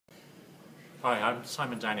Hi, I'm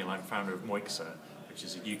Simon Daniel. I'm founder of Moixa, which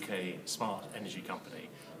is a UK smart energy company.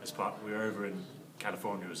 We're over in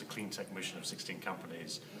California as a clean tech mission of 16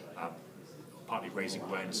 companies, partly raising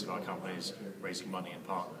awareness of our companies, raising money and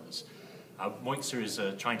partners. Moixa is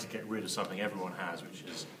trying to get rid of something everyone has, which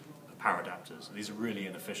is power adapters. These are really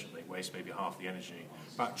inefficient. They waste maybe half the energy.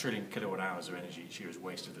 About 1 trillion kilowatt hours of energy each year is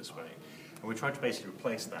wasted this way. And we're trying to basically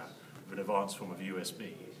replace that with an advanced form of USB.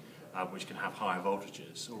 Which can have higher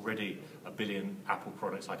voltages. Already 1 billion Apple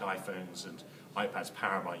products like iPhones and iPads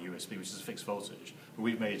power by USB, which is a fixed voltage. But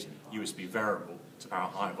we've made USB variable to power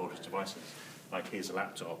higher voltage devices. Like here's a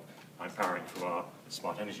laptop I'm powering from our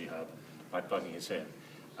smart energy hub by plugging it in.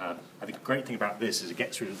 I think the great thing about this is it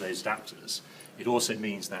gets rid of those adapters. It also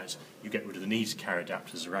means that you get rid of the need to carry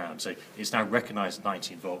adapters around. So it's now recognised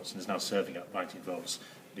 19 volts and is now serving up 19 volts.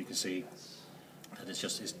 And you can see that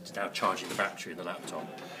it's now charging the battery in the laptop.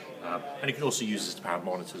 And you can also use this to power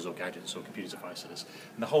monitors or gadgets or computer devices.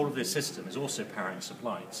 And the whole of this system is also powering some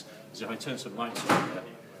lights. So if I turn some lights on here,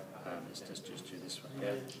 let's just do this one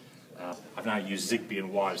here. I've now used Zigbee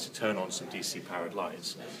and wires to turn on some DC powered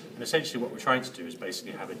lights. And essentially what we're trying to do is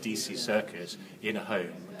basically have a DC circuit in a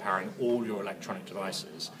home powering all your electronic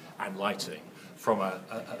devices and lighting from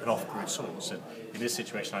an off-grid source. And in this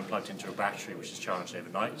situation I'm plugged into a battery which is charged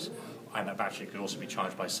overnight, and that battery could also be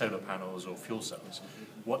charged by solar panels or fuel cells.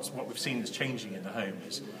 What we've seen is changing in the home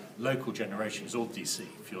is local generation is all DC,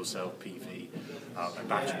 fuel cell, PV, and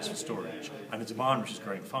batteries for storage. And the demand which is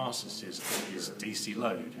growing fastest is DC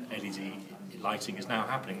load. LED lighting is now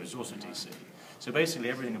happening, which is also DC. So basically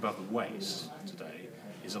everything above the waist today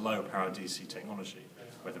is a low power DC technology,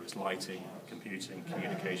 whether it's lighting, computing,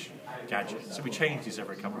 communication, gadgets. So we change these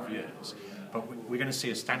every couple of years. But we're going to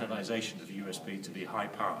see a standardization of USB to be high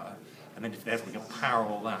power, and then therefore we can power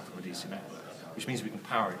all that from a DC network, which means we can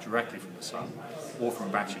power it directly from the sun or from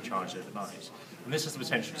a battery charged overnight. And this has the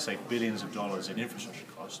potential to save billions of dollars in infrastructure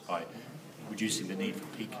costs by reducing the need for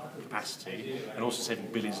peak capacity and also saving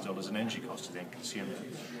billions of dollars in energy costs to the end consumer.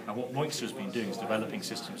 And what Moixa has been doing is developing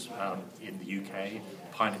systems in the UK,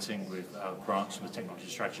 piloting with grants from the Technology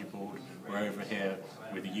Strategy Board. We're over here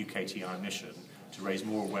with the UKTI mission to raise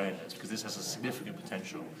more awareness, because this has a significant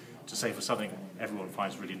potential to save for something everyone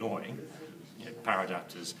finds really annoying, power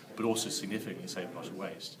adapters, but also significantly save a lot of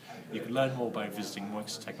waste. You can learn more by visiting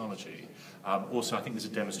Moixa Technology. Also, I think there's a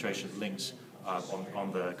demonstration of links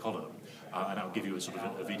on the column, and I'll give you a sort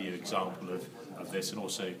of a video example of this. And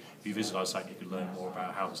also, if you visit our site, you can learn more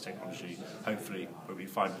about how this technology, hopefully, where we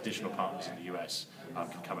find additional partners in the US,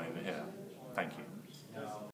 can come over here. Thank you.